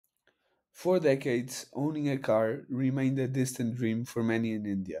For decades, owning a car remained a distant dream for many in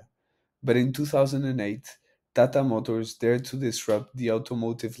India. But in 2008, Tata Motors dared to disrupt the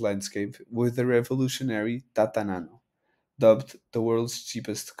automotive landscape with the revolutionary Tata Nano, dubbed the world's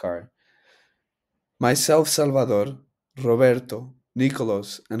cheapest car. Myself, Salvador, Roberto,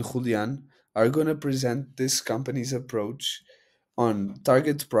 Nikoloz, and Julian are going to present this company's approach on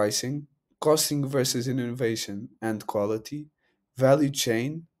target pricing, costing versus innovation and quality, value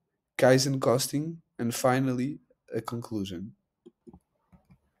chain, kaizen costing, and finally, a conclusion.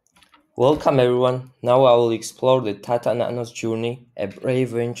 Welcome everyone. Now I will explore the Tata Nano's journey, a brave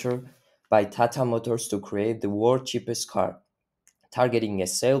venture by Tata Motors to create the world's cheapest car, targeting a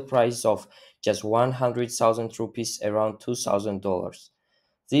sale price of just 100,000 rupees, around $2,000.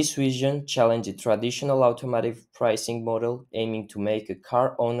 This vision challenged the traditional automotive pricing model, aiming to make a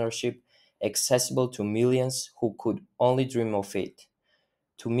car ownership accessible to millions who could only dream of it.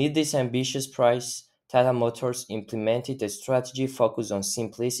 To meet this ambitious price, Tata Motors implemented a strategy focused on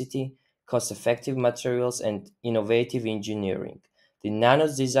simplicity, cost effective materials, and innovative engineering. The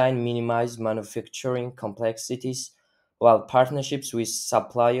Nano's design minimized manufacturing complexities, while partnerships with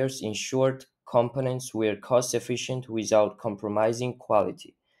suppliers ensured components were cost efficient without compromising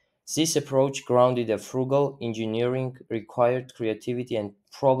quality. This approach, grounded in frugal engineering, required creativity and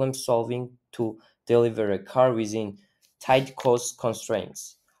problem solving to deliver a car within tight cost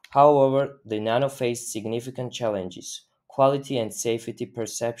constraints. However, the Nano faced significant challenges. Quality and safety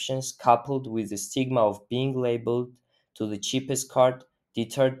perceptions, coupled with the stigma of being labeled to the cheapest car,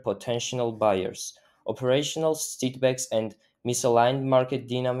 deterred potential buyers. Operational setbacks and misaligned market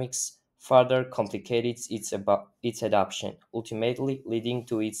dynamics further complicated its adoption, ultimately leading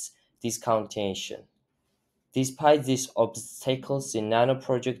to its discontinuation. Despite these obstacles, the Nano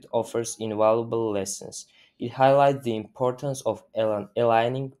project offers invaluable lessons. It highlights the importance of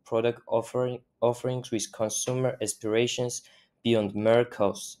aligning product offerings with consumer aspirations beyond mere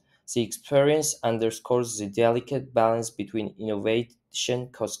cost. The experience underscores the delicate balance between innovation,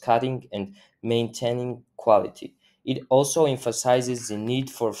 cost cutting, and maintaining quality. It also emphasizes the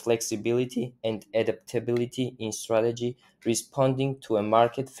need for flexibility and adaptability in strategy, responding to a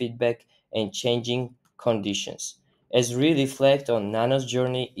market feedback and changing conditions. As we reflect on Nano's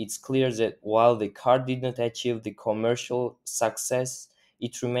journey, it's clear that while the car did not achieve the commercial success,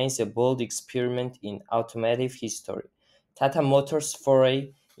 it remains a bold experiment in automotive history. Tata Motors'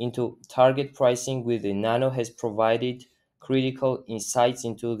 foray into target pricing with the Nano has provided critical insights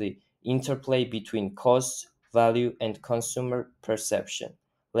into the interplay between cost, value, and consumer perception,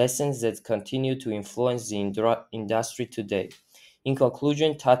 lessons that continue to influence the industry today. In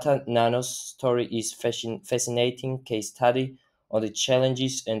conclusion, Tata Nano's story is fascinating case study on the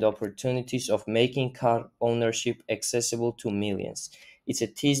challenges and opportunities of making car ownership accessible to millions. It's a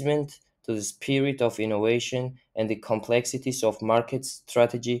testament to the spirit of innovation and the complexities of market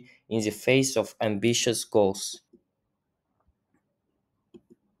strategy in the face of ambitious goals.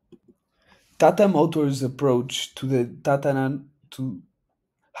 Tata Motors' approach to the Tata Nano to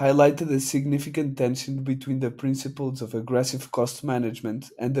highlighted a significant tension between the principles of aggressive cost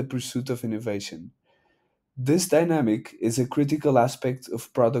management and the pursuit of innovation. This dynamic is a critical aspect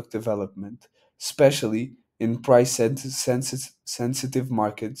of product development, especially in sensitive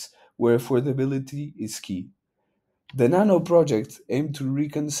markets where affordability is key. The Nano project aimed to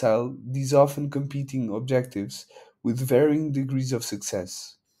reconcile these often competing objectives with varying degrees of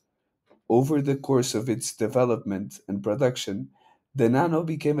success. Over the course of its development and production, the Nano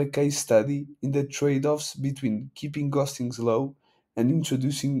became a case study in the trade offs between keeping costings low and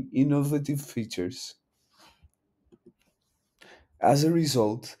introducing innovative features. As a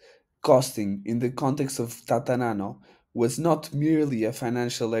result, costing in the context of Tata Nano was not merely a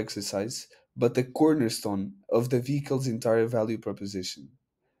financial exercise, but a cornerstone of the vehicle's entire value proposition.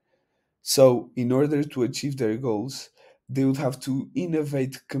 So, in order to achieve their goals, they would have to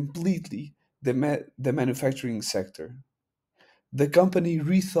innovate completely the manufacturing sector. The company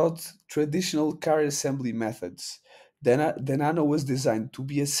rethought traditional car assembly methods. The Nano was designed to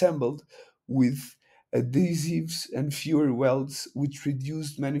be assembled with adhesives and fewer welds, which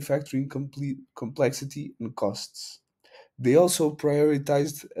reduced manufacturing complexity and costs. They also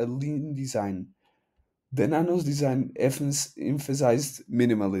prioritized a lean design. The Nano's design emphasized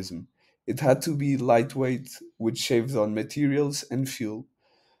minimalism. It had to be lightweight, which shaved on materials and fuel,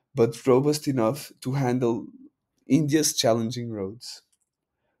 but robust enough to handle India's challenging roads.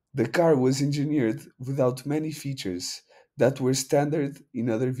 The car was engineered without many features that were standard in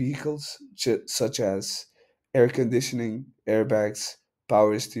other vehicles, such as air conditioning, airbags,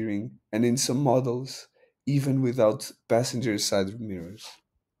 power steering, and in some models, even without passenger side mirrors.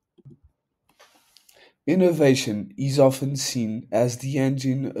 Innovation is often seen as the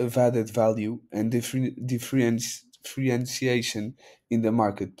engine of added value and differentiation in the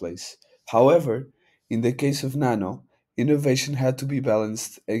marketplace. However, in the case of Nano, innovation had to be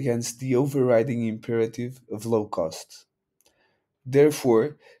balanced against the overriding imperative of low cost.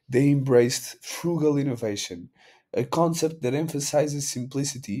 Therefore, they embraced frugal innovation, a concept that emphasizes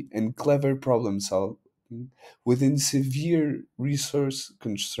simplicity and clever problem solving within severe resource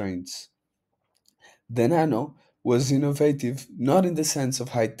constraints. The Nano was innovative not in the sense of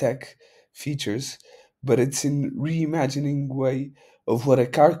high tech features, but it's in reimagining way of what a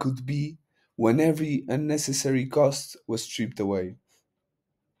car could be when every unnecessary cost was stripped away.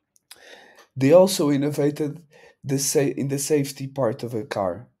 They also innovated in the safety part of a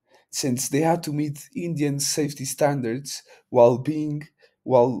car, since they had to meet Indian safety standards while being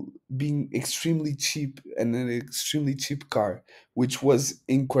extremely cheap and an extremely cheap car, which was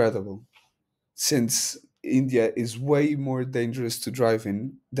incredible, since India is way more dangerous to drive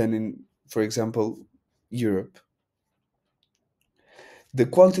in than in, for example, Europe. The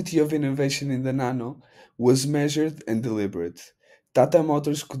quality of innovation in the Nano was measured and deliberate. Tata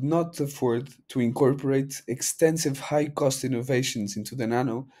Motors could not afford to incorporate extensive high cost innovations into the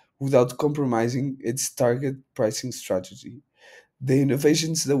Nano without compromising its target pricing strategy. The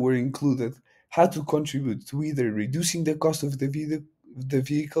innovations that were included had to contribute to either reducing the cost of the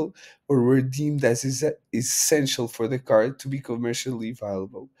vehicle or were deemed as essential for the car to be commercially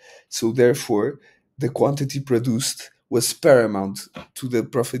viable. So, therefore, the quantity produced was paramount to the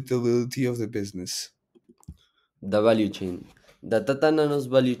profitability of the business. The value chain. The Tata Nano's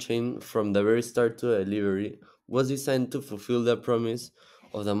value chain from the very start to delivery was designed to fulfill the promise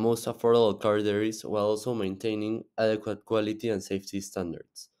of the most affordable car there is while also maintaining adequate quality and safety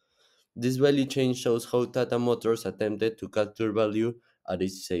standards. This value chain shows how Tata Motors attempted to capture value at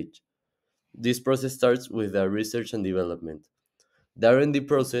each stage. This process starts with the research and development. The R&D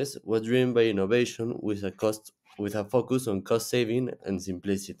process was driven by innovation with a focus on cost saving and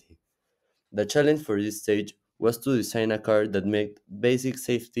simplicity. The challenge for this stage was to design a car that met basic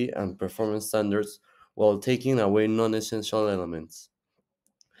safety and performance standards while taking away non-essential elements.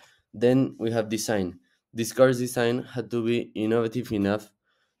 Then we have design. This car's design had to be innovative enough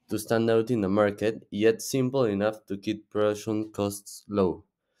to stand out in the market, yet simple enough to keep production costs low.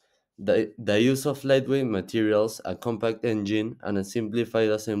 The use of lightweight materials, a compact engine, and a simplified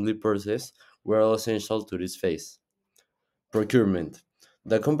assembly process were all essential to this phase. Procurement.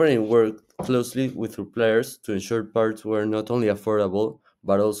 The company worked closely with suppliers to ensure parts were not only affordable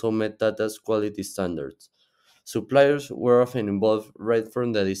but also met Tata's quality standards. Suppliers were often involved right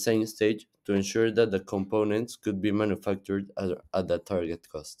from the design stage to ensure that the components could be manufactured at the target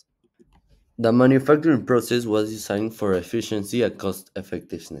cost. The manufacturing process was designed for efficiency and cost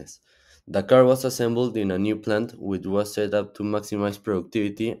effectiveness. The car was assembled in a new plant which was set up to maximize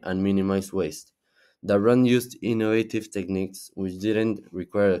productivity and minimize waste. The brand used innovative techniques which didn't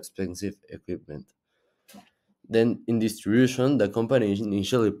require expensive equipment. Then, in distribution, the company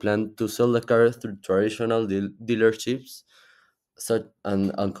initially planned to sell the car through traditional dealerships such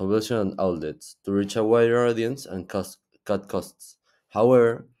and conventional outlets to reach a wider audience and cut costs.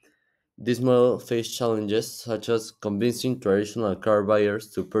 However, this model faced challenges such as convincing traditional car buyers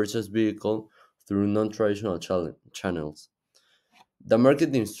to purchase vehicle through non-traditional channels. The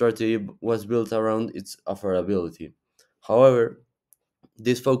marketing strategy was built around its affordability. However,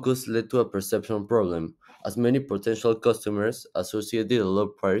 this focus led to a perception problem, as many potential customers associated a low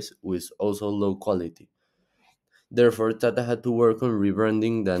price with also low quality. Therefore, Tata had to work on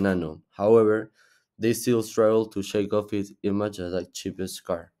rebranding the Nano. However, they still struggled to shake off its image as the cheapest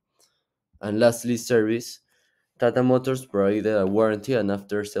car. And lastly, service. Tata Motors provided a warranty and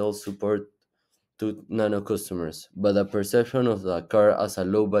after-sales support to Nano customers, but the perception of the car as a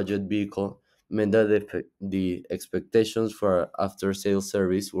low-budget vehicle meant that the expectations for after-sales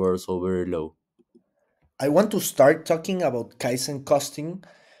service were also very low. I want to start talking about kaizen costing,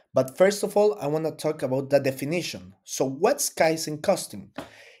 but first of all, I want to talk about the definition. So, what's kaizen costing?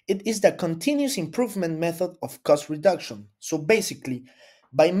 It is the continuous improvement method of cost reduction. So, basically,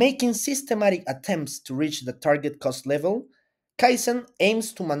 by making systematic attempts to reach the target cost level, kaizen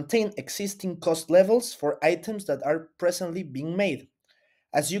aims to maintain existing cost levels for items that are presently being made.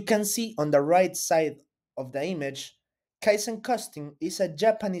 As you can see on the right side of the image, Kaizen costing is a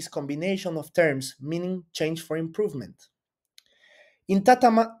Japanese combination of terms meaning change for improvement. In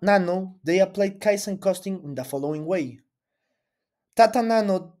Nano, they applied Kaizen costing in the following way. Tata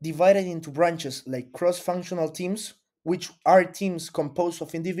Nano divided into branches like cross-functional teams, which are teams composed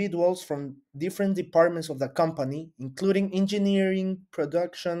of individuals from different departments of the company, including engineering,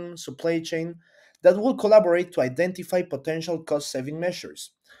 production, supply chain, that will collaborate to identify potential cost saving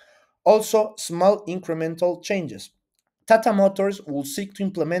measures. Also, small incremental changes. Tata Motors will seek to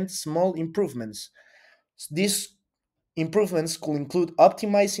implement small improvements. These improvements could include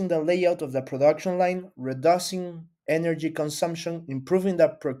optimizing the layout of the production line, reducing energy consumption, improving the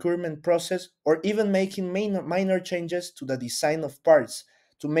procurement process, or even making minor changes to the design of parts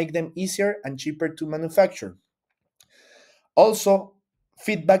to make them easier and cheaper to manufacture. Also,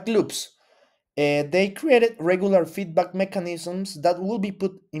 feedback loops. They created regular feedback mechanisms that will be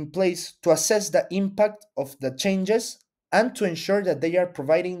put in place to assess the impact of the changes and to ensure that they are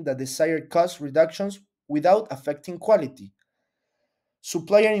providing the desired cost reductions without affecting quality.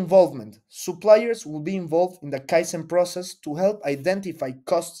 Supplier involvement. Suppliers will be involved in the Kaizen process to help identify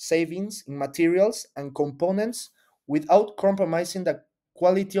cost savings in materials and components without compromising the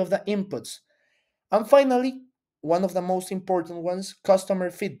quality of the inputs. And finally, one of the most important ones,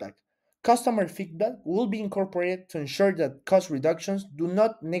 customer feedback. Customer feedback will be incorporated to ensure that cost reductions do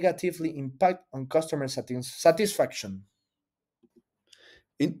not negatively impact on customer satisfaction.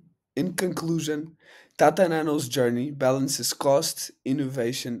 In, in conclusion, Tata Nano's journey balances cost,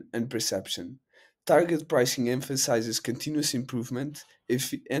 innovation, and perception. Target pricing emphasizes continuous improvement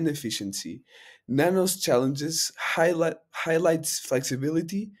and efficiency. Nano's challenges highlights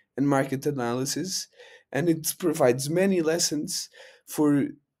flexibility and market analysis, and it provides many lessons for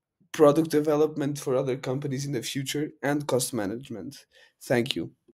product development for other companies in the future and cost management. Thank you.